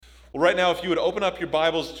Well, right now, if you would open up your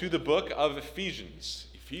Bibles to the book of Ephesians,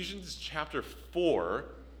 Ephesians chapter 4,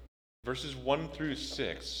 verses 1 through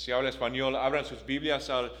 6. Si habla español, abran sus Biblias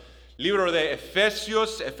al libro de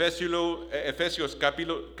Efesios, Efesios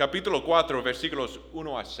capítulo 4, versículos 1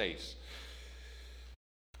 a 6.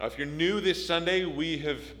 If you're new this Sunday, we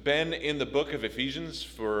have been in the book of Ephesians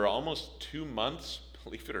for almost 2 months,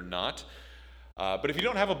 believe it or not. But if you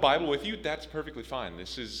don't have a Bible with you, that's perfectly fine.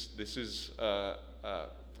 This is a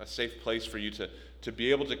safe place for you to be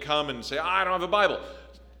able to come and say, I don't have a Bible,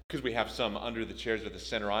 because we have some under the chairs at the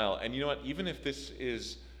center aisle. And you know what? Even if this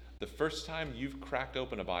is the first time you've cracked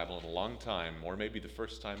open a Bible in a long time, or maybe the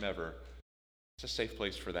first time ever, it's a safe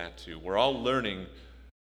place for that too. We're all learning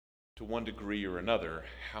to one degree or another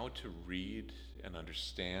how to read and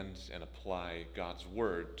understand and apply God's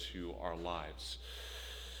Word to our lives.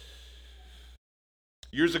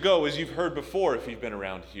 Years ago, as you've heard before if you've been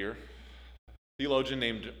around here, a theologian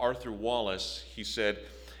named Arthur Wallace, he said,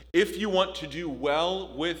 if you want to do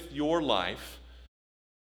well with your life,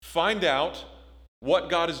 find out what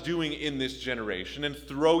God is doing in this generation and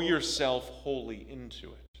throw yourself wholly into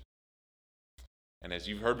it. And as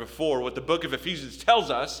you've heard before, what the book of Ephesians tells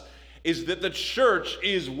us is that the church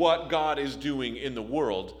is what God is doing in the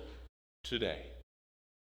world today.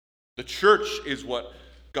 The church is what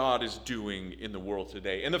God is doing in the world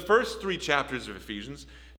today. And the first 3 chapters of Ephesians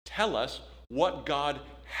tell us what God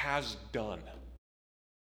has done.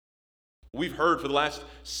 We've heard for the last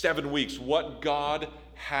 7 weeks what God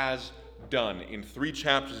has done in 3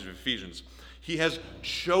 chapters of Ephesians. He has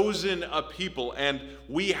chosen a people, and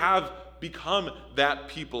we have become that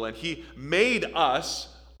people, and He made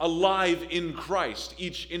us alive in Christ,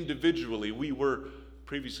 each individually. We were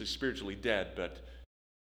previously spiritually dead, but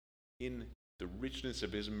in the richness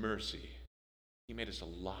of His mercy, He made us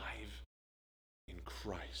alive in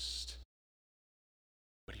Christ.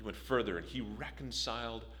 But He went further, and He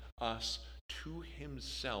reconciled us to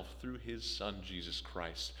Himself through His Son, Jesus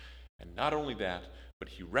Christ. And not only that, but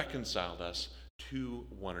He reconciled us to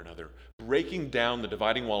one another, breaking down the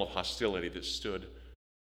dividing wall of hostility that stood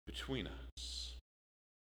between us.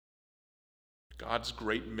 God's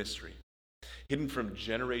great mystery, hidden from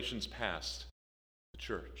generations past, the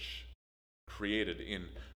church, created in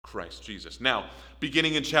Christ Jesus. Now,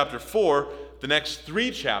 beginning in chapter 4, the next 3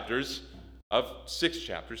 chapters of 6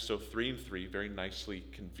 chapters, so 3 and 3, very nicely,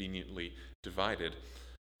 conveniently divided,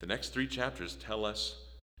 the next 3 chapters tell us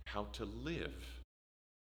how to live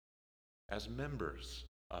as members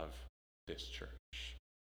of this church.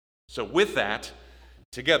 So with that,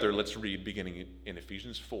 together, let's read beginning in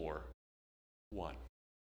Ephesians 4, 1.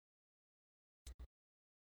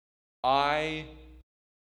 I,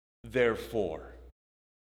 therefore,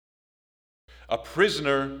 a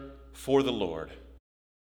prisoner for the Lord,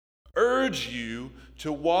 urge you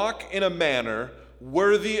to walk in a manner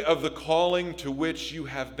worthy of the calling to which you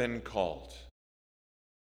have been called,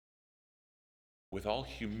 with all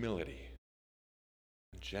humility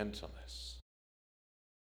and gentleness,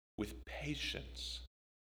 with patience,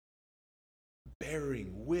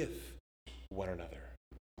 bearing with one another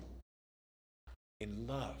in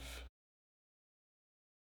love,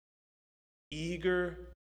 eager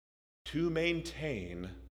to maintain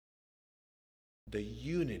the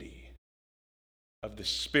unity of the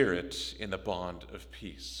Spirit in the bond of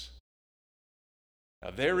peace.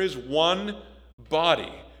 Now there is one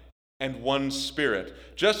body and one Spirit,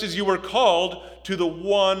 just as you were called to the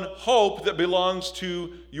one hope that belongs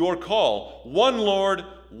to your call. One Lord,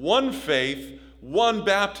 one faith, one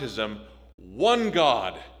baptism, one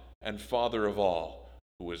God and Father of all,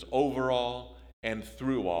 who is over all and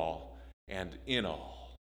through all and in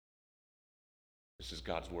all. This is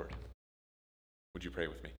God's word. Would you pray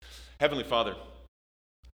with me? Heavenly Father,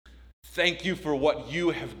 thank you for what you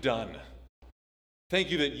have done.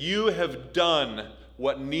 Thank you that you have done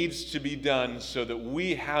what needs to be done so that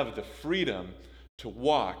we have the freedom to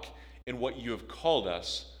walk in what you have called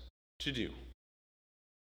us to do.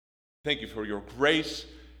 Thank you for your grace,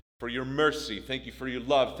 for your mercy. Thank you for your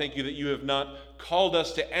love. Thank you that you have not called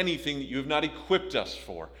us to anything that you have not equipped us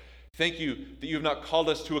for. Thank you that you have not called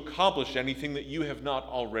us to accomplish anything that you have not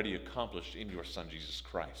already accomplished in your Son, Jesus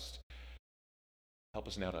Christ. Help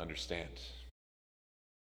us now to understand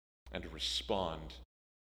and to respond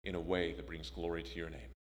in a way that brings glory to your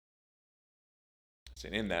name. It's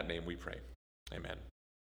in that name we pray. Amen.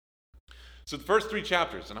 So the first 3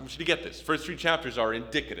 chapters, and I want you to get this, first 3 chapters are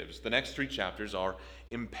indicatives. The next 3 chapters are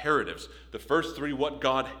imperatives. The first 3, what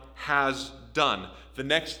God has done. The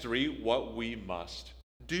next 3, what we must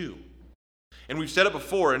do. And we've said it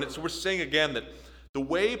before, and we're saying again that the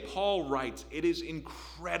way Paul writes, it is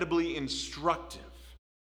incredibly instructive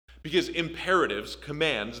Because imperatives,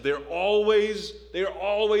 commands, they're always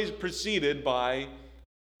preceded by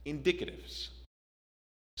indicatives,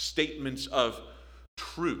 statements of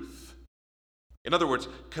truth. In other words,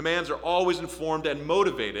 commands are always informed and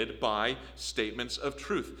motivated by statements of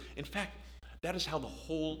truth. In fact, that is how the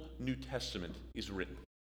whole New Testament is written.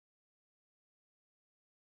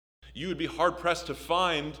 You would be hard-pressed to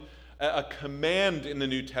find a command in the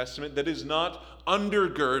New Testament that is not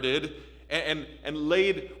undergirded and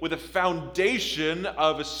laid with a foundation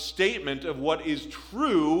of a statement of what is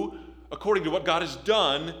true according to what God has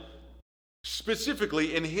done,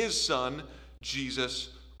 specifically in His Son, Jesus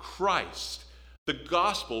Christ. The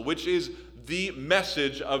gospel, which is the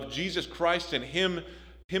message of Jesus Christ and Him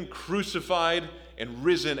crucified and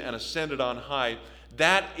risen and ascended on high,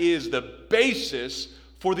 that is the basis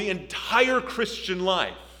for the entire Christian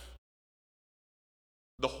life.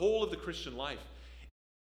 The whole of the Christian life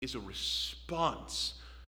is a response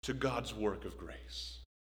to God's work of grace.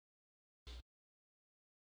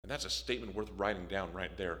 And that's a statement worth writing down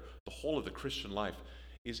right there. The whole of the Christian life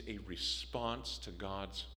is a response to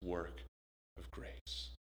God's work of grace.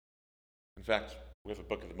 In fact, we have a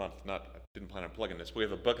book of the month. I didn't plan on plugging this. We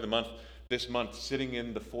have a book of the month this month sitting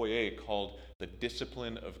in the foyer called The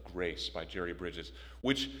Discipline of Grace by Jerry Bridges,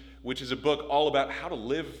 which is a book all about how to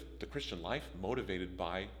live the Christian life motivated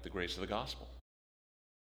by the grace of the gospel.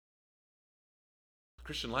 The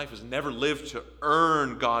Christian life is never lived to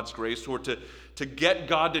earn God's grace or to get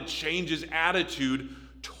God to change His attitude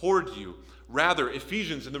toward you. Rather,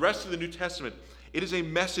 Ephesians and the rest of the New Testament, it is a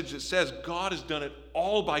message that says God has done it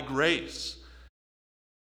all by grace.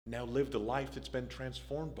 Now live the life that's been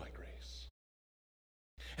transformed by grace.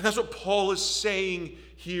 And that's what Paul is saying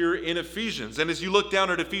here in Ephesians. And as you look down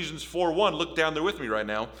at Ephesians 4:1, look down there with me right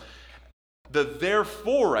now. The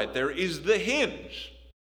therefore right there is the hinge.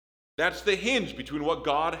 That's the hinge between what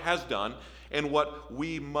God has done and what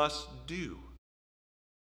we must do.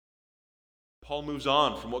 Paul moves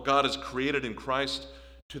on from what God has created in Christ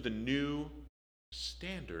to the new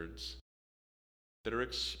standards that are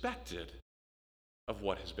expected of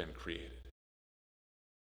what has been created.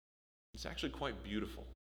 It's actually quite beautiful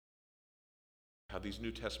how these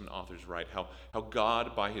New Testament authors write, how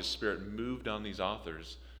God, by His Spirit, moved on these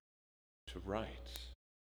authors to write.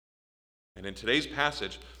 And in today's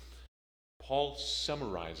passage, Paul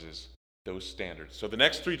summarizes those standards. So the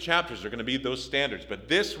next 3 chapters are going to be those standards. But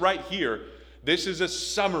this right here, this is a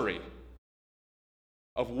summary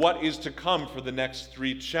of what is to come for the next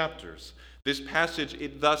 3 chapters. This passage,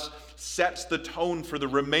 it thus sets the tone for the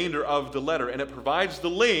remainder of the letter, and it provides the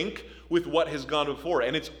link with what has gone before.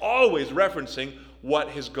 And it's always referencing what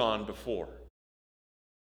has gone before.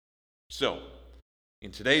 So,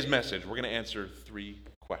 in today's message, we're going to answer 3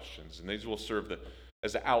 questions, and these will serve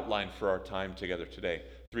as the outline for our time together today.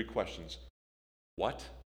 3 questions. What?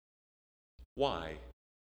 Why?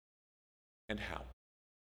 And how?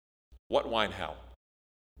 What, why, and how?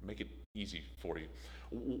 Make it easy for you.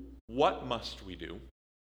 What must we do?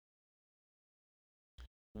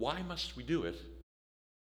 Why must we do it?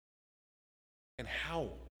 And how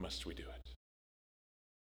must we do it?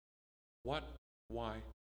 What, why,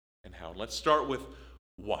 and how? Let's start with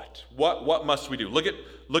what. What must we do? Look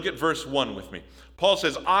at verse 1 with me. Paul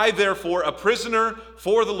says, I therefore, a prisoner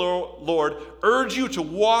for the Lord, urge you to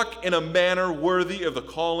walk in a manner worthy of the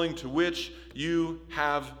calling to which you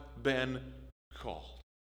have been called.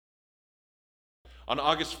 On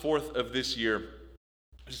August 4th of this year,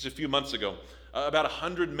 just a few months ago, about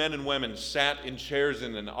 100 men and women sat in chairs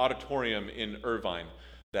in an auditorium in Irvine,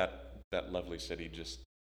 that lovely city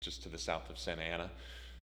just to the south of Santa Ana.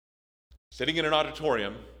 Sitting in an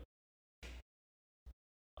auditorium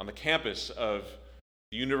on the campus of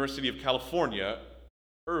the University of California,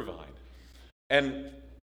 Irvine. And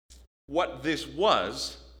what this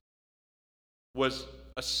was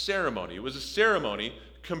a ceremony. It was a ceremony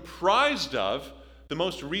comprised of the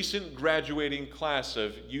most recent graduating class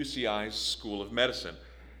of UCI's School of Medicine.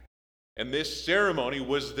 And this ceremony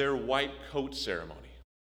was their white coat ceremony.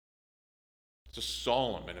 It's a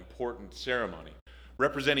solemn and important ceremony,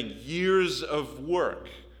 representing years of work,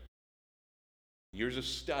 years of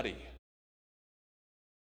study,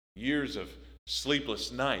 years of sleepless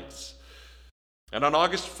nights. And on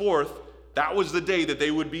August 4th, that was the day that they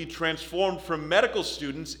would be transformed from medical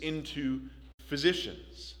students into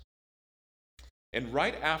physicians. And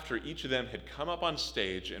right after each of them had come up on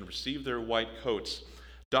stage and received their white coats,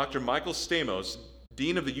 Dr. Michael Stamos,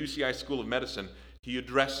 Dean of the UCI School of Medicine, he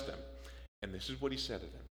addressed them. And this is what he said to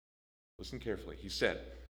them. Listen carefully. He said,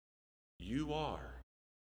 you are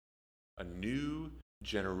a new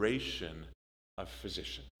generation of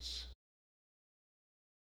physicians.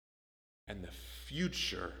 and the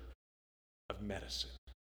future of medicine.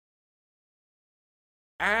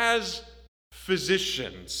 As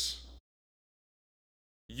physicians,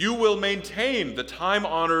 you will maintain the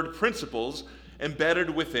time-honored principles embedded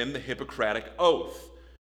within the Hippocratic Oath,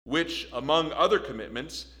 which, among other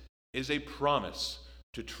commitments, is a promise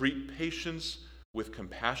to treat patients with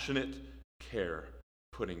compassionate care,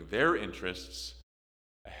 putting their interests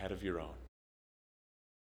ahead of your own.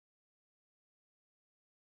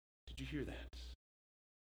 Did you hear that?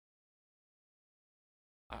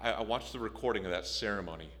 I watched the recording of that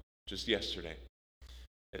ceremony just yesterday.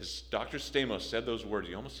 As Dr. Stamos said those words,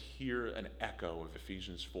 you almost hear an echo of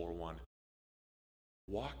Ephesians 4:1.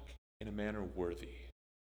 Walk in a manner worthy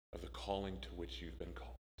of the calling to which you've been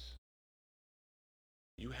called.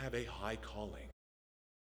 You have a high calling.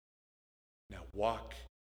 Now walk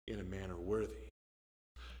in a manner worthy.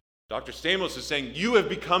 Dr. Stamos is saying you have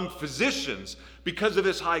become physicians because of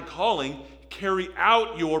this high calling. Carry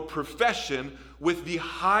out your profession with the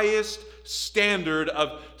highest standard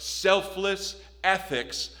of selfless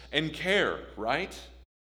ethics and care, right?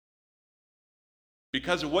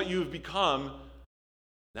 Because of what you have become,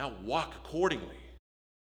 now walk accordingly.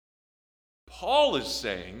 Paul is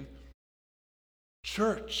saying,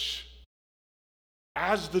 church,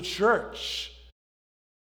 as the church,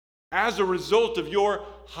 as a result of your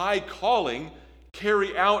high calling,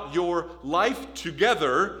 carry out your life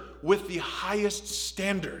together with the highest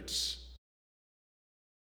standards.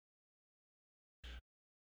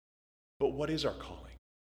 But what is our calling?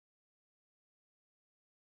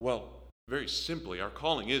 Well, very simply, our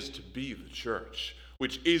calling is to be the church,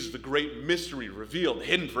 which is the great mystery revealed,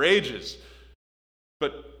 hidden for ages.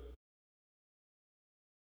 But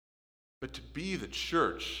to be the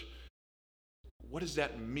church, what does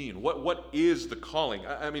that mean? What is the calling?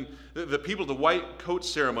 I mean, the people at the white coat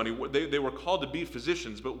ceremony, they were called to be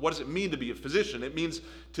physicians, but what does it mean to be a physician? It means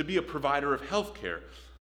to be a provider of health care.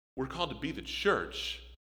 We're called to be the church.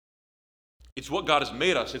 It's what God has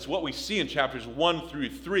made us. It's what we see in chapters 1 through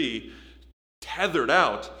 3, tethered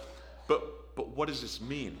out. But what does this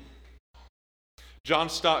mean? John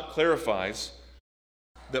Stott clarifies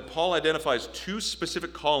that Paul identifies two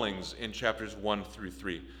specific callings in chapters 1 through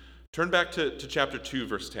 3. Turn back to chapter 2,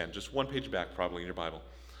 verse 10, just one page back probably in your Bible.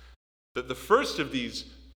 The first of these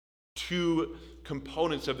two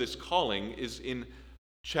components of this calling is in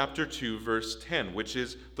chapter 2, verse 10, which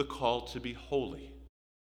is the call to be holy.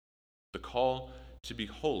 The call to be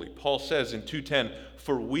holy. Paul says in 2:10,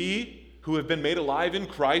 "For we who have been made alive in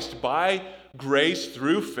Christ by grace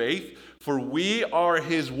through faith, for we are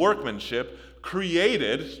his workmanship,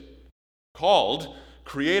 created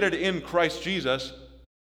in Christ Jesus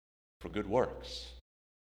for good works,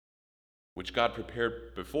 which God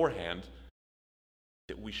prepared beforehand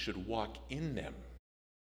that we should walk in them."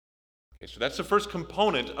 Okay, so that's the first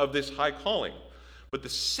component of this high calling. But the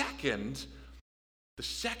second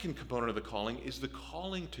component of the calling is the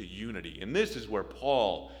calling to unity. And this is where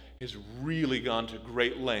Paul has really gone to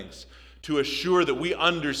great lengths to assure that we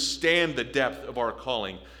understand the depth of our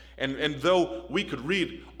calling. And though we could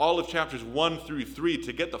read all of chapters 1 through 3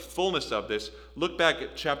 to get the fullness of this, look back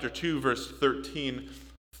at chapter 2, verse 13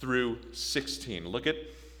 through 16. Look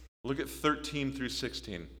at 13 through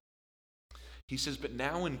 16. He says, "But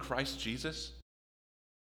now in Christ Jesus,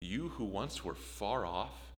 you who once were far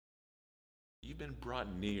off, you've been brought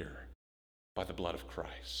near by the blood of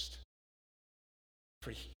Christ.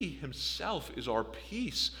 For he himself is our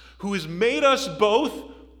peace, who has made us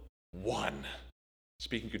both one."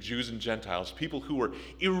 Speaking of Jews and Gentiles, people who were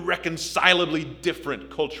irreconcilably different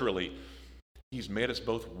culturally. He's made us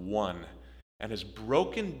both one and has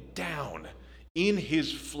broken down in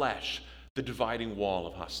his flesh the dividing wall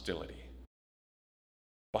of hostility,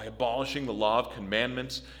 by abolishing the law of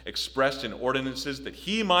commandments expressed in ordinances, that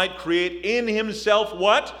he might create in himself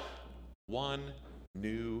what? One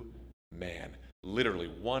new man. Literally,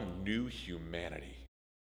 one new humanity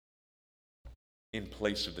in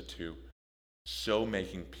place of the two. So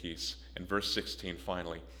making peace. In verse 16,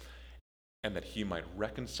 finally, "And that he might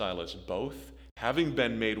reconcile us both, having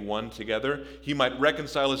been made one together, he might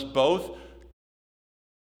reconcile us both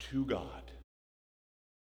to God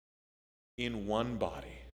in one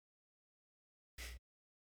body,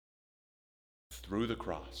 through the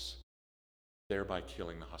cross, thereby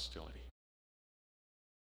killing the hostility."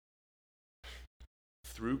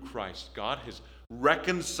 Through Christ, God has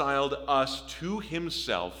reconciled us to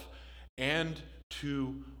himself and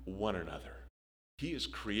to one another. He has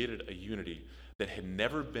created a unity that had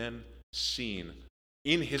never been seen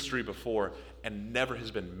in history before and never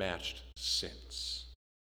has been matched since.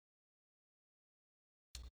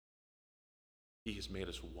 He has made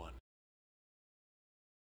us one.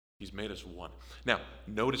 He's made us one. Now,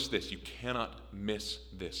 notice this. You cannot miss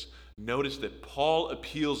this. Notice that Paul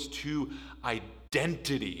appeals to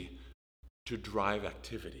identity to drive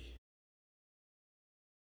activity.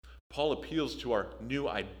 Paul appeals to our new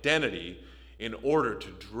identity in order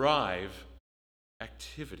to drive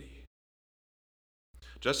activity.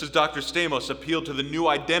 Just as Dr. Stamos appealed to the new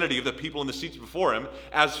identity of the people in the seats before him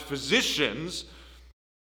as physicians,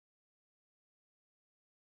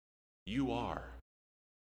 you are.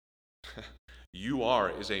 You are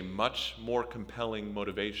is a much more compelling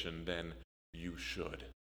motivation than you should.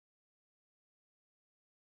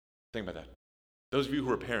 Think about that. Those of you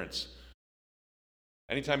who are parents,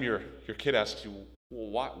 anytime your kid asks you,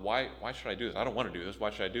 well, why should I do this? I don't want to do this. Why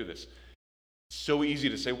should I do this? It's so easy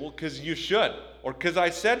to say, well, because you should, or because I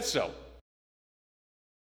said so.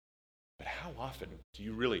 But how often do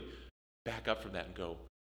you really back up from that and go,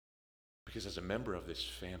 because as a member of this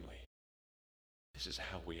family, this is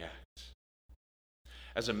how we act.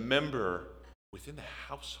 As a member within the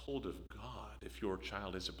household of God, if your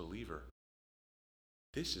child is a believer,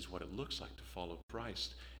 this is what it looks like to follow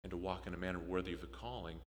Christ and to walk in a manner worthy of the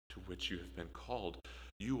calling to which you have been called.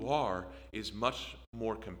 You are is much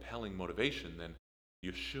more compelling motivation than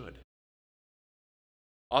you should.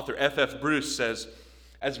 Author F.F. Bruce says,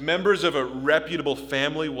 as members of a reputable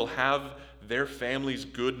family will have their family's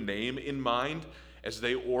good name in mind as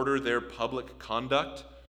they order their public conduct,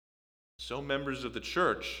 so members of the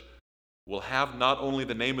church will have not only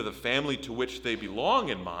the name of the family to which they belong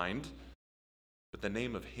in mind, but the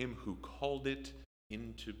name of him who called it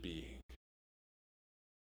into being.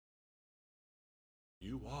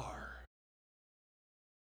 You are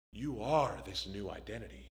this new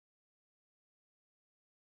identity.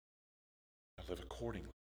 I live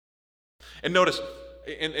accordingly. And notice,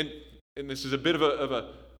 and this is a bit of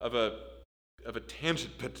a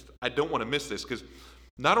tangent, but I don't want to miss this, because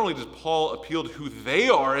not only does Paul appeal to who they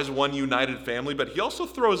are as one united family, but he also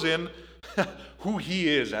throws in who he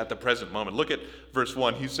is at the present moment. Look at verse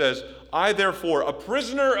 1. He says, I therefore, a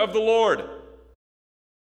prisoner of the Lord.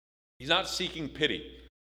 He's not seeking pity.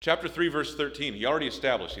 Chapter 3, verse 13, he already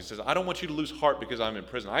established. He says, I don't want you to lose heart because I'm in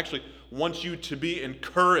prison. I actually want you to be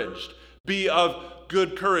encouraged. Be of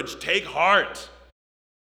good courage. Take heart.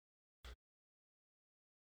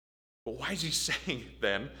 But why is he saying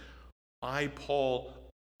then, I, Paul,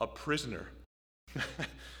 a prisoner? What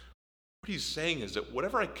he's saying is that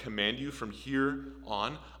whatever I command you from here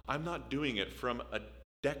on, I'm not doing it from a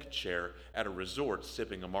deck chair at a resort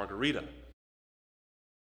sipping a margarita.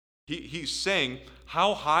 He's saying,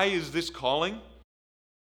 how high is this calling?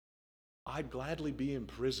 I'd gladly be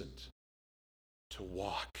imprisoned to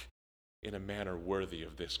walk in a manner worthy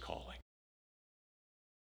of this calling.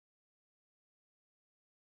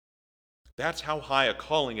 That's how high a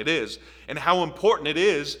calling it is, and how important it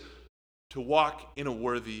is to walk in a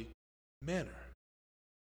worthy manner.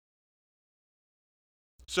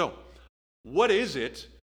 So, what is it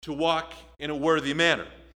to walk in a worthy manner?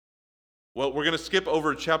 Well, we're going to skip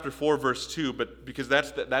over chapter 4, verse 2, but because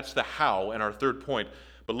that's the how and our third point.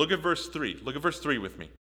 But look at verse 3. Look at verse 3 with me.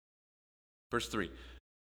 Verse 3.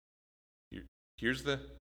 Here's the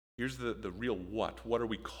real what. What are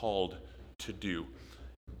we called to do?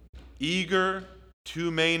 Eager to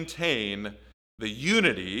maintain the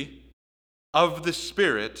unity of the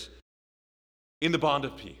Spirit in the bond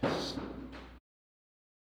of peace.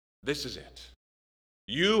 This is it.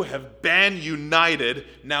 You have been united,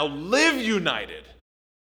 now live united.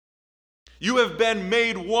 You have been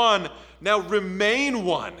made one, now remain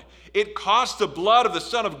one. It cost the blood of the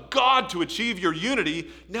Son of God to achieve your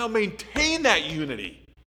unity, now maintain that unity.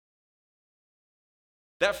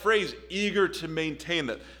 That phrase, eager to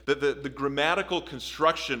maintain, the grammatical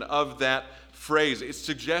construction of that phrase, it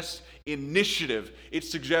suggests initiative, it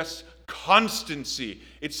suggests constancy,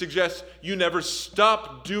 it suggests you never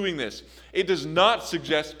stop doing this. It does not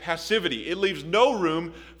suggest passivity. It leaves no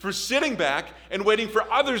room for sitting back and waiting for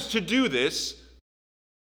others to do this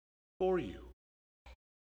for you.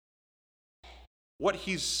 What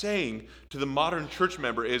he's saying to the modern church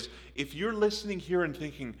member is, if you're listening here and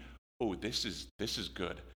thinking, oh, this is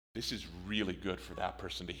good. This is really good for that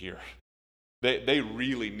person to hear. They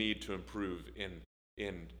really need to improve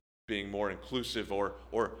in being more inclusive or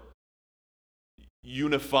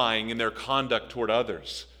unifying in their conduct toward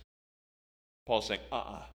others. Paul's saying,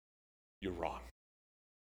 you're wrong.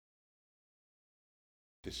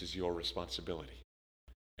 This is your responsibility,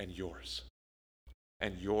 and yours,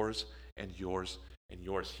 and yours, and yours, and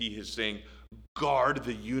yours. He is saying, guard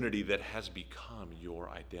the unity that has become your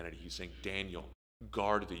identity. He's saying, Daniel,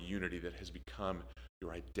 guard the unity that has become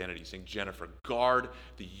your identity. Saying, Jennifer, guard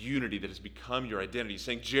the unity that has become your identity.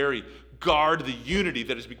 Saying, Jerry, guard the unity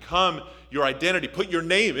that has become your identity. Put your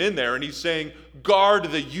name in there, and he's saying,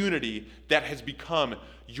 guard the unity that has become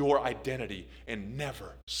your identity, and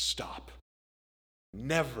never stop.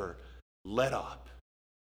 Never let up.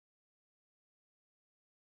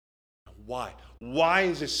 Why? Why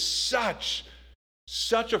is this such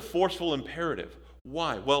a forceful imperative?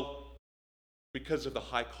 Why? Well, because of the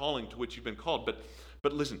high calling to which you've been called.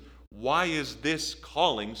 But listen, why is this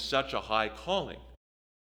calling such a high calling?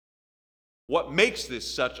 What makes this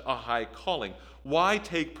such a high calling? Why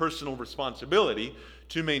take personal responsibility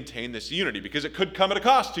to maintain this unity? Because it could come at a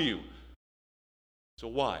cost to you. So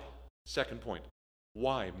why? Second point,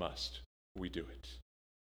 why must we do it?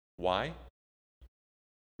 Why?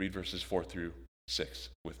 Read verses 4 through 6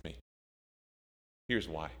 with me. Here's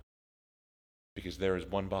why. Because there is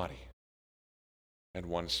one body and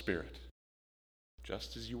one Spirit,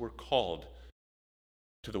 just as you were called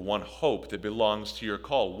to the one hope that belongs to your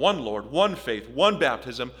call. One Lord, one faith, one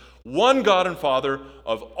baptism, one God and Father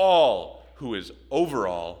of all, who is over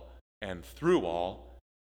all and through all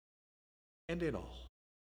and in all.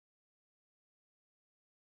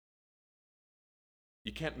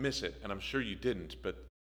 You can't miss it, and I'm sure you didn't, but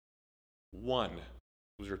one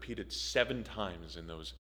was repeated 7 times in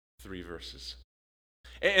those 3 verses.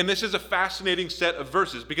 And this is a fascinating set of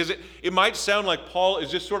verses because it might sound like Paul is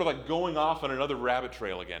just sort of like going off on another rabbit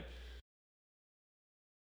trail again.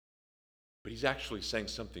 But he's actually saying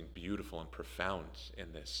something beautiful and profound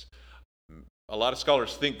in this. A lot of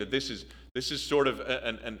scholars think that this is sort of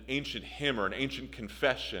an ancient hymn or an ancient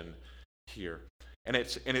confession here. And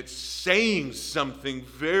it's saying something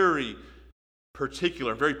very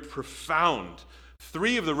particular, very profound.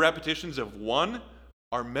 3 of the repetitions of one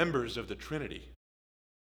are members of the Trinity.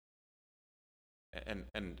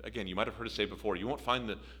 And again, you might have heard us say before, you won't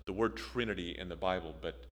find the word Trinity in the Bible,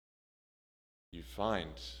 but you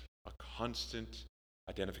find a constant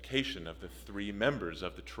identification of the 3 members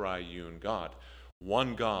of the triune God.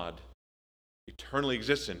 One God, eternally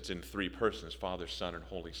existent in 3 persons, Father, Son, and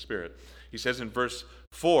Holy Spirit. He says in verse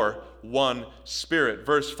 4, one Spirit.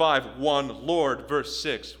 Verse 5, one Lord. Verse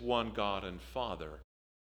 6, one God and Father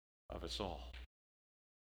of us all.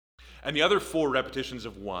 And the other 4 repetitions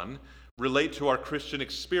of one relate to our Christian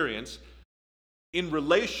experience in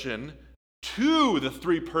relation to the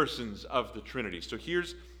 3 persons of the Trinity. So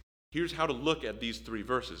here's how to look at these 3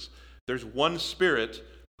 verses. There's one Spirit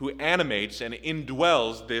who animates and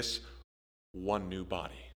indwells this one new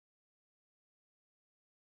body.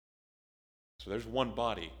 So there's one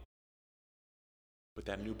body, but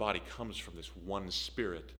that new body comes from this one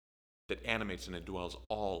Spirit that animates and indwells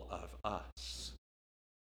all of us.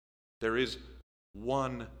 There is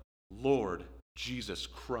one Lord Jesus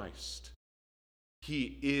Christ.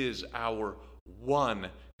 He is our one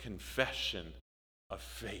confession of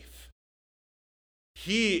faith.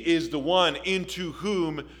 He is the one into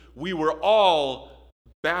whom we were all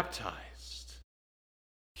baptized.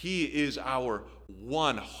 He is our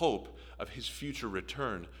one hope of his future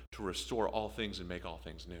return to restore all things and make all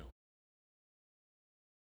things new. And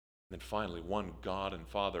then finally, one God and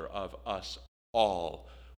Father of us all,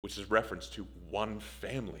 which is reference to one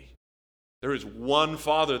family. There is one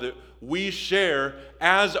Father that we share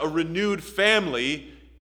as a renewed family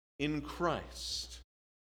in Christ.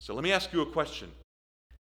 So let me ask you a question.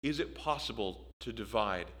 Is it possible to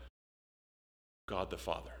divide God the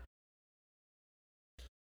Father?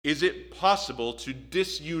 Is it possible to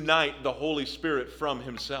disunite the Holy Spirit from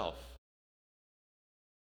himself?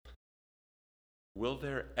 Will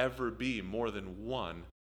there ever be more than one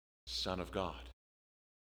Son of God?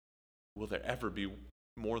 Will there ever be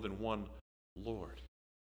more than one Lord?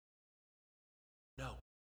 No.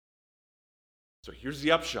 So here's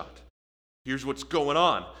the upshot. Here's what's going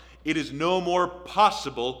on. It is no more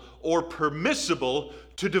possible or permissible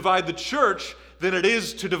to divide the church than it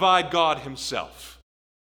is to divide God himself.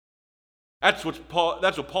 That's what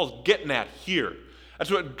Paul's getting at here. That's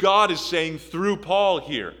what God is saying through Paul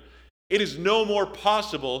here. It is no more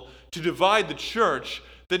possible to divide the church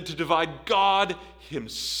than to divide God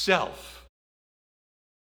himself.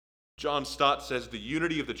 John Stott says the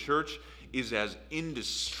unity of the church is as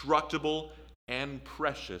indestructible and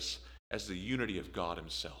precious as the unity of God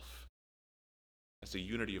himself, as the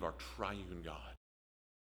unity of our triune God.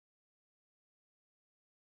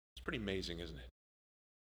 It's pretty amazing, isn't it?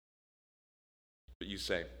 But you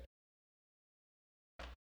say,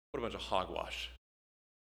 what a bunch of hogwash.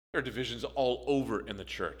 There are divisions all over in the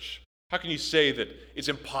church. How can you say that it's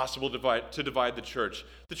impossible to divide the church?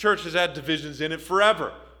 The church has had divisions in it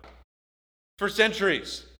forever. for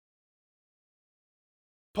centuries.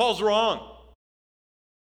 Paul's wrong.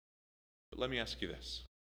 But let me ask you this.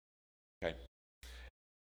 Okay.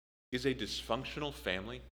 Is a dysfunctional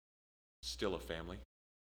family still a family?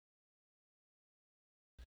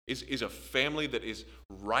 Is a family that is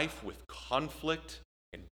rife with conflict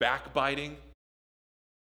and backbiting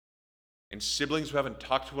and siblings who haven't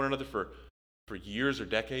talked to one another for years or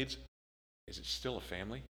decades, is it still a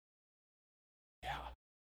family? Yeah.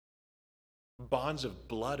 Bonds of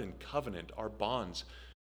blood and covenant are bonds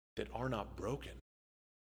that are not broken.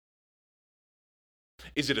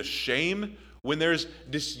 Is it a shame when there's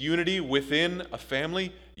disunity within a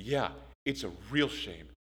family? Yeah, it's a real shame.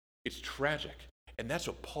 It's tragic. And that's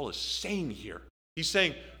what Paul is saying here. He's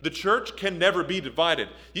saying the church can never be divided.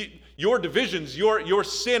 Your divisions, your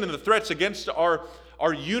sin and the threats against our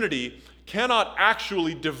unity cannot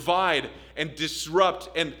actually divide and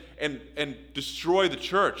disrupt and destroy the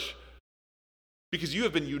church, because you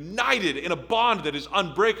have been united in a bond that is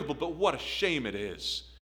unbreakable. But what a shame it is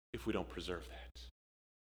if we don't preserve that.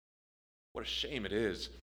 What a shame it is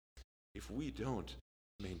if we don't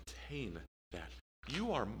maintain that.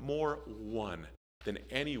 You are more one than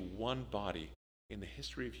any one body in the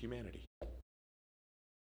history of humanity. You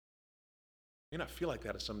may not feel like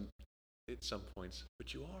that at some points,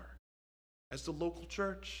 but you are, as the local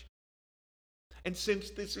church. And since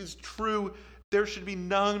this is true, there should be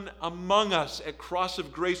none among us at Cross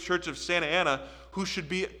of Grace Church of Santa Ana who should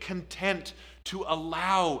be content to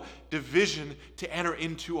allow division to enter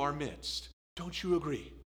into our midst. Don't you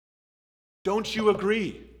agree? Don't you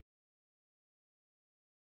agree?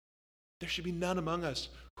 There should be none among us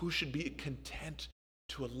who should be content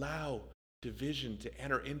to allow division to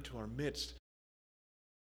enter into our midst,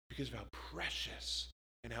 because of how precious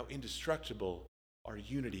and how indestructible our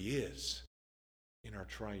unity is in our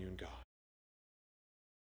triune God.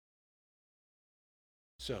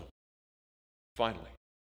 So, finally,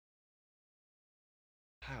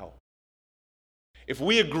 how? If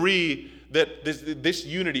we agree that this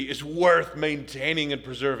unity is worth maintaining and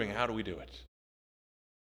preserving, how do we do it?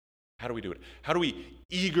 How do we do it? How do we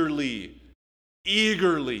eagerly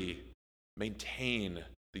maintain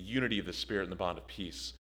the unity of the Spirit and the bond of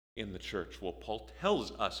peace in the church? Well, Paul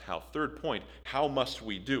tells us how. Third point, how must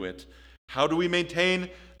we do it? How do we maintain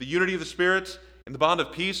the unity of the Spirit and the bond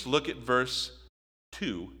of peace? Look at verse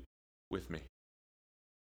 2 with me.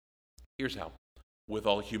 Here's how. With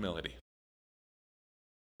all humility,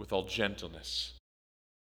 with all gentleness,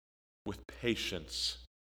 with patience,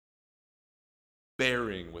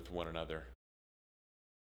 bearing with one another,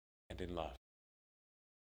 and in love.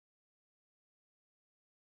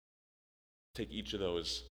 Take each of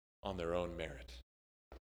those on their own merit.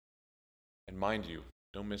 And mind you,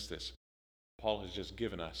 don't miss this. Paul has just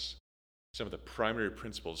given us some of the primary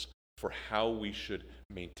principles for how we should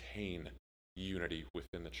maintain unity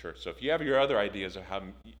within the church. So if you have your other ideas of how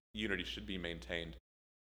unity should be maintained,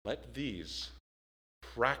 let these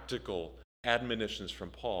practical admonitions from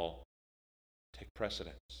Paul take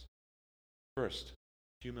precedence. First,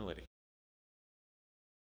 humility.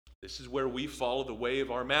 This is where we follow the way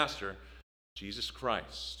of our Master, Jesus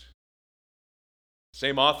Christ.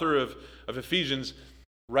 Same author of Ephesians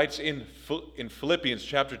writes in Philippians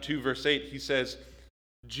chapter 2, verse 8, he says,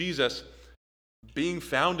 Jesus, being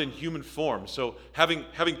found in human form, so having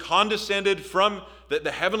condescended from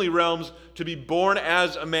the heavenly realms to be born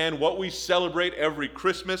as a man, what we celebrate every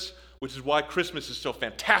Christmas, which is why Christmas is so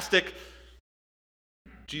fantastic,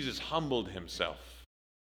 Jesus humbled himself,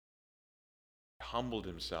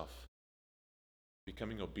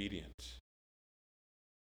 becoming obedient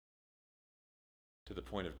to the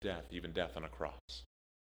point of death, even death on a cross.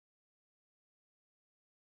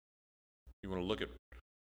 You want to look at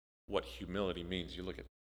what humility means, you look at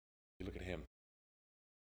him.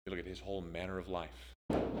 You look at his whole manner of life.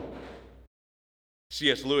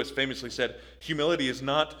 C.S. Lewis famously said, humility is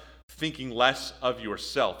not thinking less of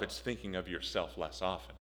yourself, it's thinking of yourself less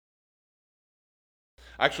often.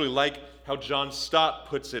 I actually like how John Stott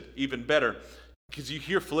puts it even better, because you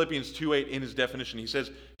hear Philippians 2:8 in his definition. He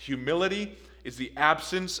says, humility is the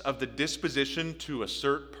absence of the disposition to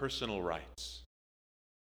assert personal rights.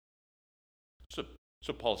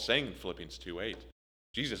 So Paul's saying in Philippians 2:8,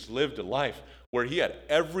 Jesus lived a life where he had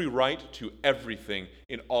every right to everything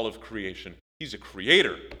in all of creation. He's a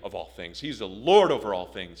creator of all things. He's the Lord over all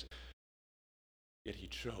things. Yet he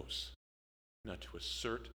chose not to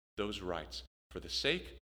assert those rights for the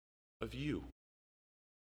sake of you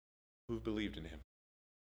who've believed in him.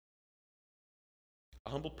 A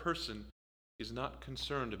humble person is not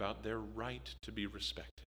concerned about their right to be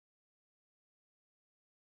respected.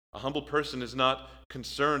 A humble person is not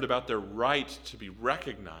concerned about their right to be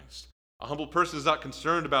recognized. A humble person is not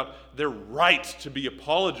concerned about their right to be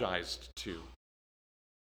apologized to.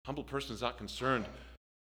 A humble person is not concerned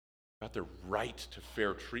about their right to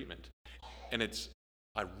fair treatment. And it's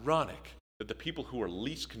ironic that the people who are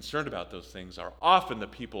least concerned about those things are often the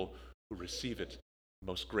people who receive it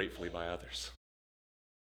most gratefully by others.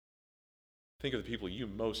 Think of the people you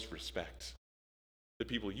most respect, the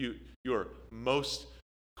people you're most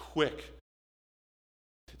quick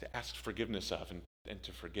to ask forgiveness of and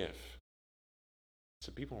to forgive.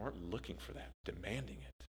 So people aren't looking for that, demanding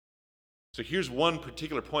it. So here's one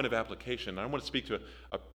particular point of application. I want to speak to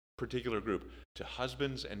a particular group, to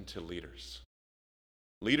husbands and to leaders.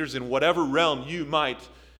 Leaders in whatever realm you might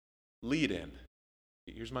lead in.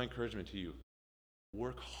 Here's my encouragement to you.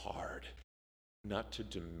 Work hard not to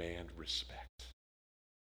demand respect.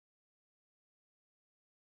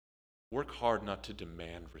 Work hard not to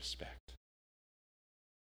demand respect.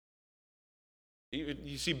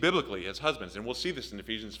 You see biblically as husbands, and we'll see this in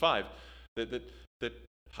Ephesians 5, that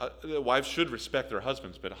wives should respect their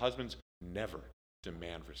husbands, but husbands never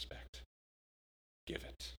demand respect. Give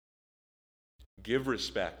it. Give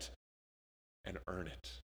respect and earn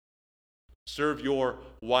it. Serve your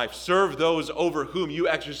wife. Serve those over whom you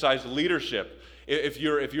exercise leadership. If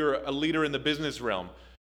you're a leader in the business realm,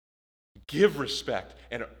 give respect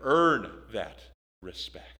and earn that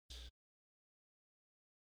respect.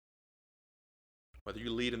 Whether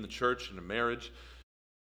you lead in the church, in a marriage,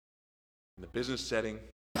 in the business setting,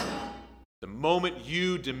 the moment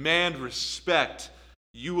you demand respect,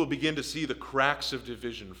 you will begin to see the cracks of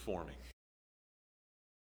division forming.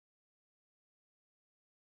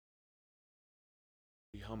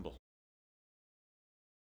 Be humble.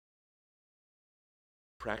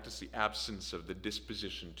 Practice the absence of the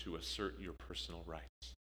disposition to assert your personal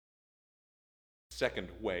rights. Second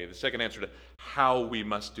way, the second answer to how we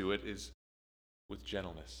must do it is with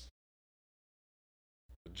gentleness.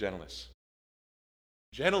 With gentleness.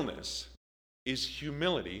 Gentleness is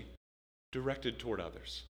humility directed toward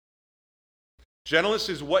others. Gentleness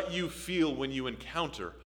is what you feel when you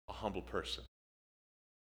encounter a humble person.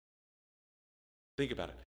 Think about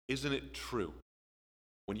it. Isn't it true?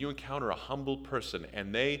 When you encounter a humble person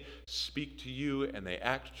and they speak to you and they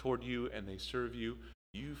act toward you and they serve you,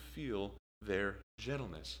 you feel their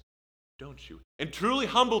gentleness, don't you? And truly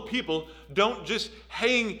humble people don't just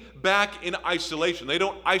hang back in isolation. They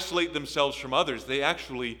don't isolate themselves from others. They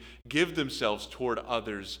actually give themselves toward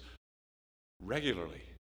others regularly.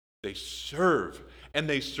 They serve, and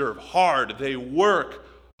they serve hard. They work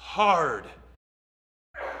hard.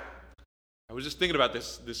 I was just thinking about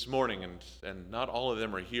this morning, and not all of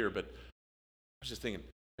them are here, but I was just thinking,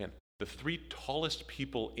 man, the three tallest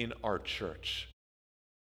people in our church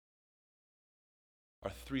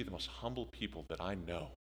are three of the most humble people that I know.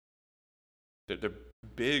 They're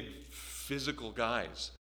big, physical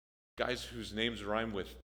guys whose names rhyme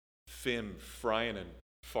with Finn, Fryan, and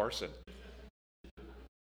Farson. These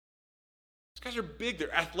guys are big,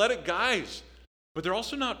 they're athletic guys, but they're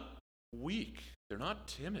also not weak. They're not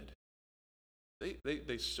timid.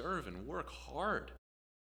 They serve and work hard.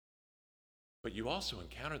 But you also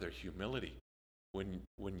encounter their humility when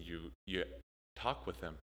you talk with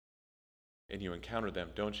them and you encounter them,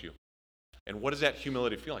 don't you? And what does that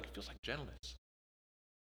humility feel like? It feels like gentleness.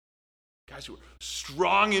 Guys who are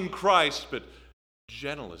strong in Christ, but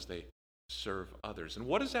gentle as they serve others. And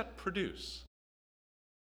what does that produce?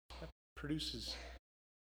 That produces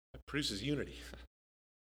unity.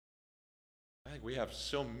 I think we have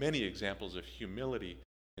so many examples of humility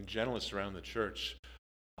and gentleness around the church.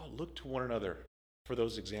 Oh, look to one another for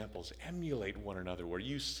those examples. Emulate one another where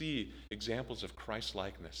you see examples of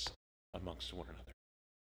Christ-likeness amongst one another.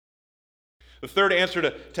 The third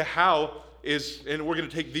answer to how is, and we're going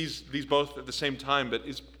to take these both at the same time, but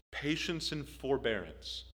is patience and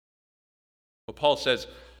forbearance. Well, Paul says,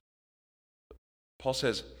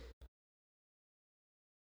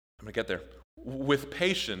 I'm going to get there, with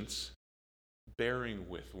patience, bearing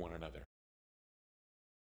with one another.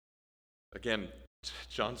 Again,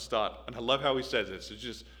 John Stott, and I love how he says this. It's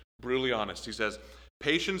just brutally honest. He says,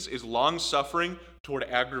 patience is long-suffering toward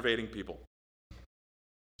aggravating people,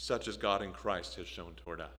 such as God in Christ has shown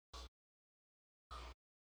toward us.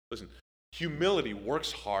 Listen, humility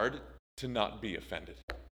works hard to not be offended.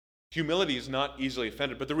 Humility is not easily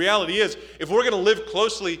offended. But the reality is, if we're going to live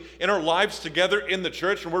closely in our lives together in the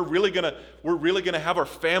church, and we're really going to have our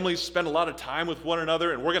families spend a lot of time with one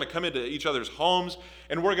another, and we're going to come into each other's homes,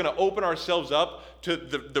 and we're going to open ourselves up to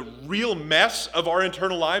the real mess of our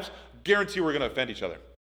internal lives, guarantee we're going to offend each other.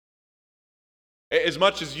 As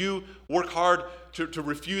much as you work hard to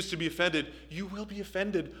refuse to be offended, you will be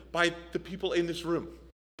offended by the people in this room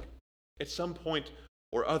at some point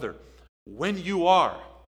or other. When you are,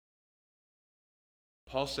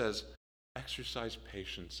 Paul says, exercise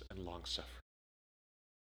patience and long-suffering.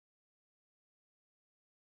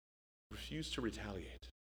 Refuse to retaliate.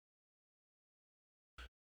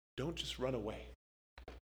 Don't just run away.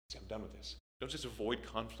 Say, I'm done with this. Don't just avoid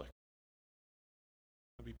conflict.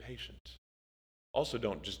 Be patient. Also,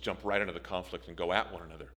 don't just jump right into the conflict and go at one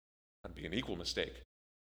another. That'd be an equal mistake.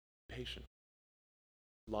 Patient.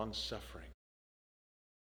 Long-suffering.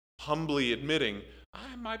 Humbly admitting,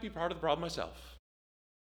 I might be part of the problem myself.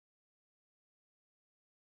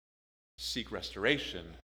 Seek restoration,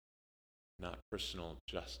 not personal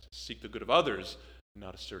justice. Seek the good of others,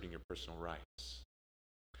 not asserting your personal rights.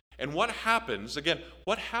 And what happens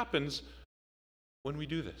when we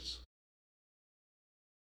do this?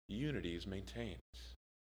 Unity is maintained.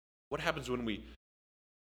 What happens when we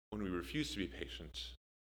refuse to be patient,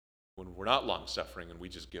 when we're not long-suffering and we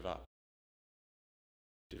just give up?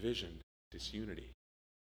 Division, disunity.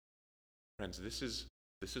 Friends, this is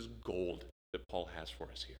gold that Paul has for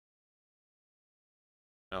us here.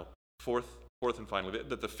 Now, fourth and finally,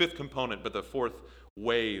 the fifth component, but the fourth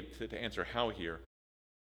way to answer how here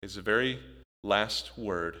is the very last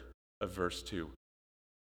word of verse 2.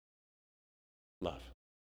 Love.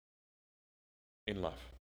 In love.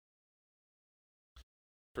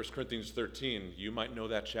 1 Corinthians 13, you might know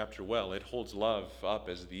that chapter well. It holds love up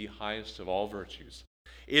as the highest of all virtues.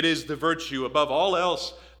 It is the virtue above all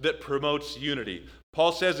else that promotes unity.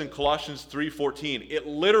 Paul says in Colossians 3:14, it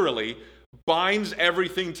literally binds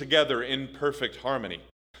everything together in perfect harmony.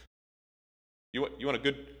 You want a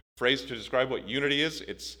good phrase to describe what unity is?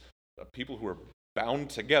 It's people who are bound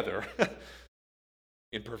together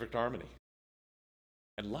in perfect harmony.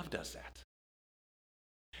 And love does that.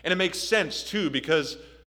 And it makes sense, too, because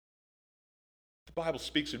the Bible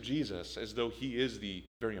speaks of Jesus as though he is the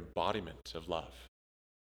very embodiment of love.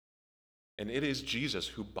 And it is Jesus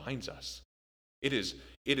who binds us. It is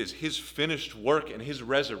his finished work and his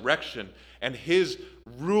resurrection and his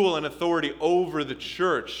rule and authority over the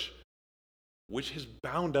church which has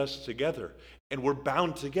bound us together. And we're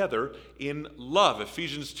bound together in love.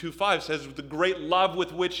 Ephesians 2:5 says, with the great love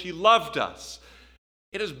with which he loved us.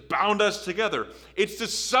 It has bound us together. It's the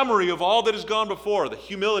summary of all that has gone before. The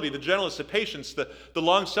humility, the gentleness, the patience, the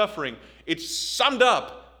long-suffering. It's summed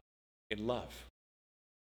up in love.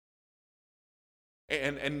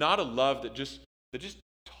 And not a love that just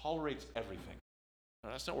tolerates everything.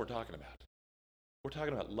 No, that's not what we're talking about. We're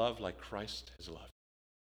talking about love like Christ has loved.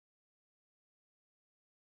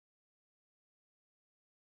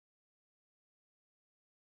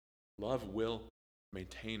 Love will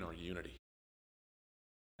maintain our unity.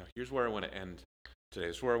 Now, here's where I want to end today.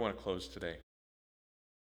 This is where I want to close today.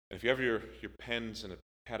 And if you have your pens and a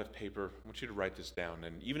pad of paper, I want you to write this down.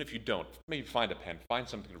 And even if you don't, maybe find a pen. Find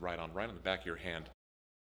something to write on. Write on the back of your hand.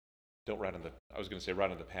 Don't write on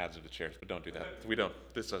write on the pads of the chairs, but don't do that. We don't.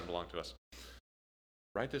 This doesn't belong to us.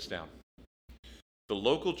 Write this down. The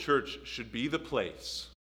local church should be the place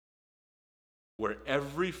where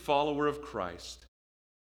every follower of Christ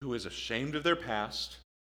who is ashamed of their past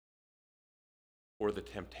or the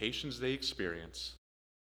temptations they experience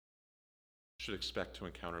should expect to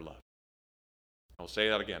encounter love. I'll say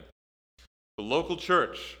that again. The local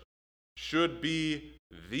church should be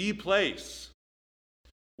the place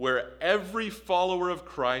where every follower of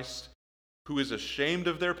Christ who is ashamed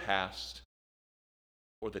of their past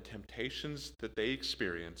or the temptations that they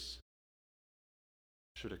experience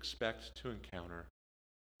should expect to encounter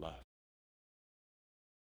love.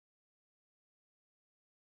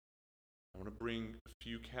 I want to bring a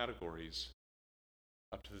few categories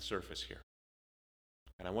up to the surface here.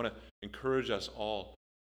 And I want to encourage us all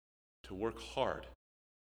to work hard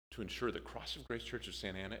to ensure that Cross of Grace Church of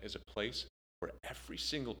Santa Ana is a place where every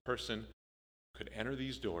single person could enter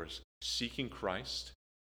these doors seeking Christ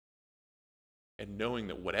and knowing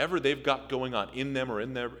that whatever they've got going on in them or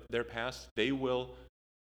in their past, they will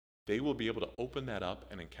be able to open that up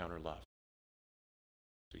and encounter love.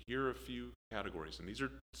 So here are a few categories, and these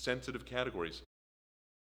are sensitive categories.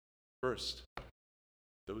 First,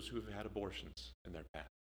 those who have had abortions in their past.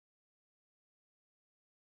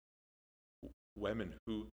 Women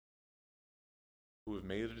who have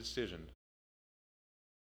made a decision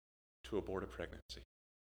to abort a pregnancy.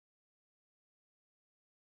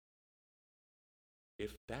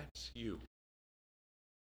 If that's you,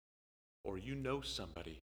 or you know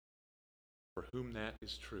somebody for whom that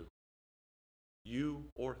is true, you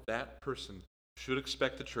or that person should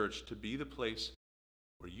expect the church to be the place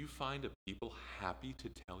where you find a people happy to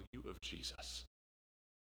tell you of Jesus,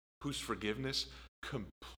 whose forgiveness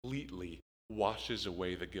completely washes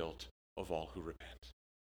away the guilt of all who repent.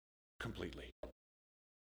 Completely.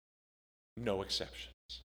 No exceptions.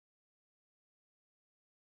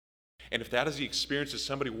 And if that is the experience of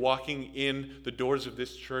somebody walking in the doors of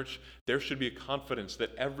this church, there should be a confidence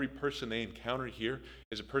that every person they encounter here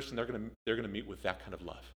is a person they're going to meet with that kind of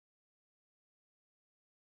love,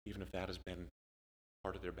 even if that has been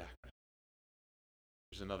part of their background.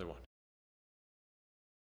 Here's another one.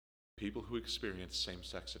 People who experience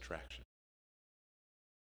same-sex attraction.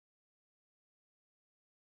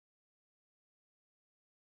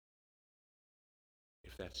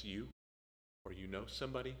 If that's you, or you know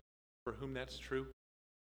somebody for whom that's true,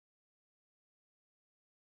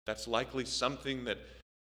 that's likely something that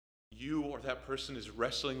you or that person is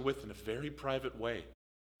wrestling with in a very private way,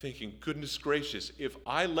 thinking, goodness gracious, if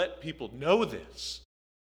I let people know this,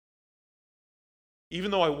 even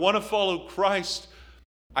though I want to follow Christ,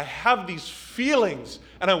 I have these feelings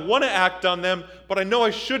and I want to act on them, but I know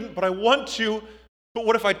I shouldn't, but I want to. But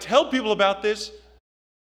what if I tell people about this? And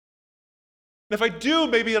if I do,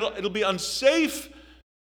 maybe it'll be unsafe.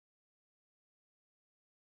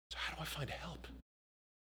 So how do I find help?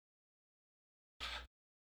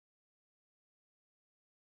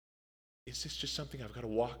 Is this just something I've got to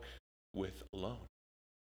walk with alone?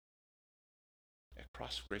 At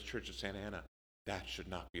Cross Grace Church of Santa Ana, that should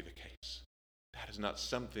not be the case. That is not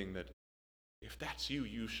something that, if that's you,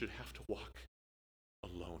 you should have to walk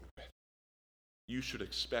alone with. You should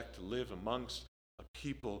expect to live amongst a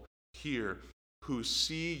people here who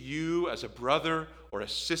see you as a brother or a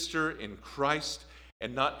sister in Christ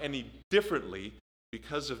and not any differently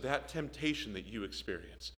because of that temptation that you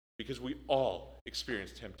experience. Because we all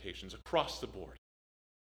experience temptations across the board.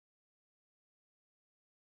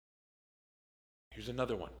 Here's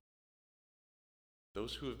another one.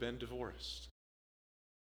 Those who have been divorced.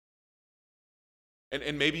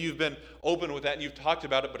 And maybe you've been open with that and you've talked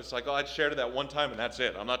about it, but it's like, oh, I shared it that one time and that's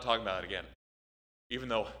it. I'm not talking about it again. Even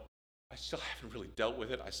though I still haven't really dealt with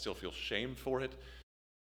it, I still feel shame for it.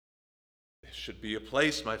 This should be a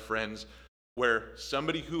place, my friends, where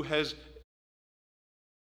somebody who's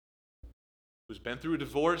been through a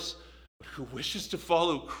divorce, but who wishes to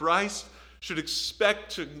follow Christ, should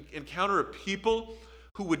expect to encounter a people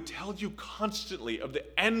who would tell you constantly of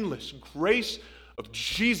the endless grace of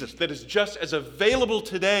Jesus that is just as available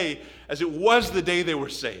today as it was the day they were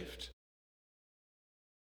saved.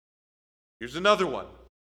 Here's another one.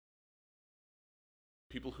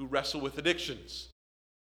 People who wrestle with addictions.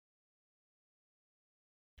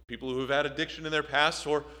 People who have had addiction in their past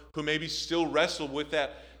or who maybe still wrestle with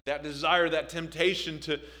that desire, that temptation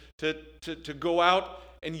to go out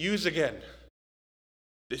and use again.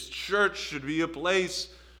 This church should be a place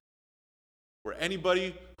where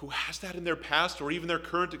anybody who has that in their past or even their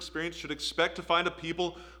current experience should expect to find a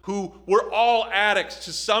people who were all addicts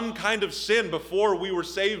to some kind of sin before we were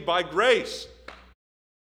saved by grace.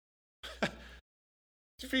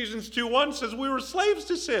 Ephesians 2:1 says we were slaves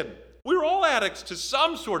to sin. We were all addicts to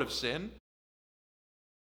some sort of sin.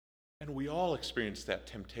 And we all experience that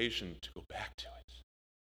temptation to go back to it.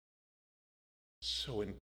 So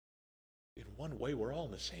in one way, we're all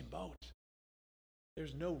in the same boat.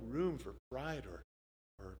 There's no room for pride or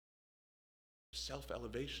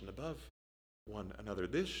self-elevation above one another.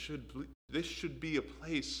 This should be a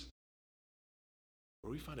place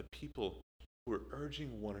where we find a people who are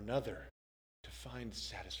urging one another to find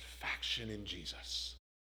satisfaction in Jesus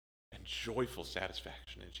and joyful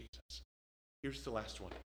satisfaction in Jesus. Here's the last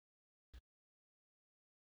one.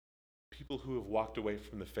 People who have walked away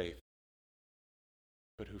from the faith,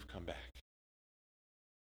 but who've come back.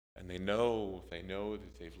 And they know that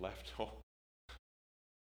they've left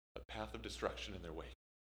a path of destruction in their wake.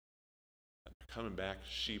 And they're coming back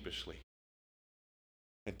sheepishly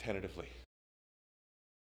and tentatively.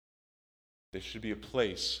 This should be a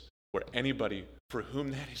place where anybody for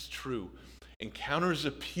whom that is true encounters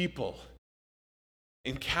a people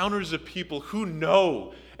who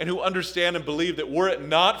know and who understand and believe that were it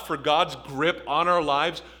not for God's grip on our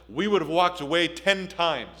lives, we would have walked away 10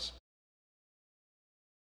 times.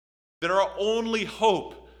 That our only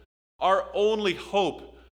hope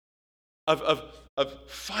of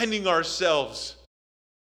finding ourselves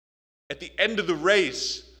at the end of the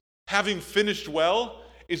race, having finished well,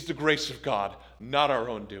 is the grace of God, not our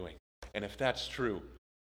own doing. And if that's true,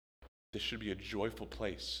 this should be a joyful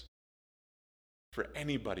place for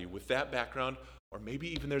anybody with that background, or maybe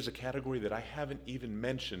even there's a category that I haven't even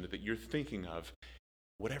mentioned that you're thinking of.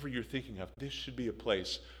 Whatever you're thinking of, this should be a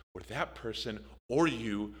place where that person or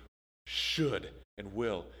you should and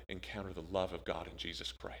will encounter the love of God in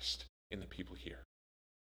Jesus Christ in the people here.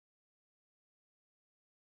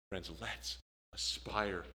 Friends, let's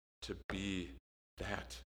aspire to be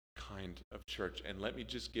that kind of church. And let me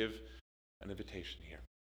just give an invitation here.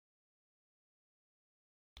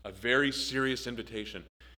 A very serious invitation.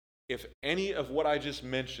 If any of what I just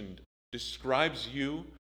mentioned describes you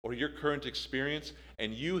or your current experience,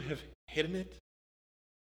 and you have hidden it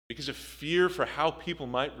because of fear for how people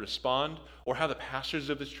might respond or how the pastors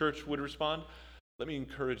of this church would respond, let me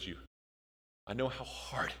encourage you. I know how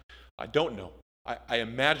hard, I don't know, I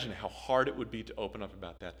imagine how hard it would be to open up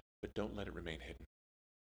about that, but don't let it remain hidden.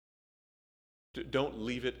 Don't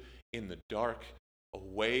leave it in the dark,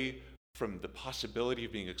 away from the possibility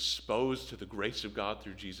of being exposed to the grace of God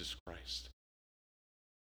through Jesus Christ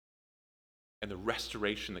and the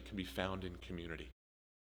restoration that can be found in community.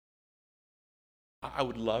 I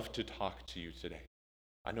would love to talk to you today.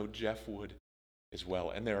 I know Jeff would as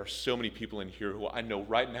well. And there are so many people in here who I know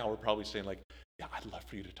right now are probably saying like, yeah, I'd love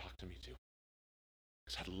for you to talk to me too.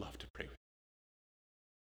 Because I'd love to pray with you.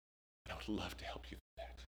 And I would love to help you through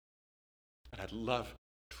that. And I'd love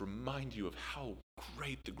to remind you of how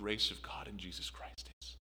great the grace of God in Jesus Christ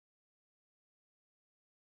is.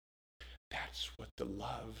 That's what the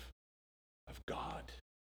love of God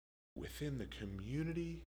within the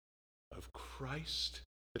community of Christ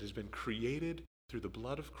that has been created through the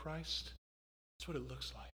blood of Christ, that's what it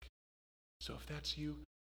looks like. So if that's you,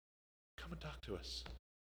 come and talk to us.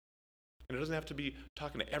 And it doesn't have to be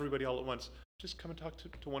talking to everybody all at once. Just come and talk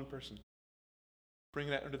to one person. Bring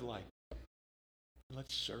that under the light. And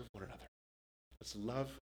let's serve one another. Let's love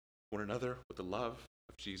one another with the love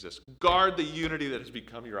of Jesus. Guard the unity that has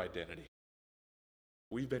become your identity.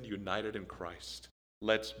 We've been united in Christ.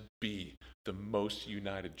 Let's be the most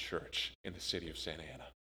united church in the city of Santa Ana.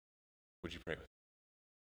 Would you pray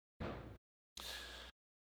with me?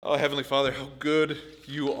 Oh, Heavenly Father, how good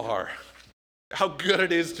you are. How good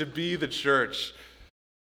it is to be the church.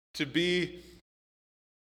 To be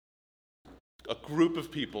a group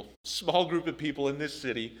of people, small group of people in this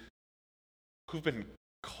city who've been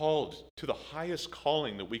called to the highest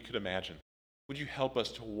calling that we could imagine. Would you help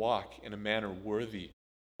us to walk in a manner worthy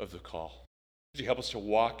of the call? Would you help us to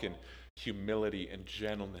walk in humility and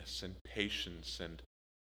gentleness and patience and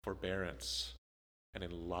forbearance and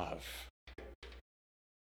in love?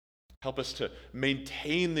 Help us to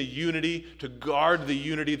maintain the unity, to guard the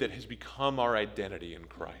unity that has become our identity in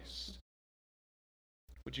Christ.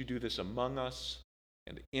 Would you do this among us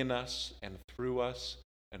and in us and through us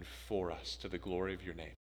and for us to the glory of your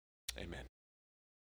name? Amen.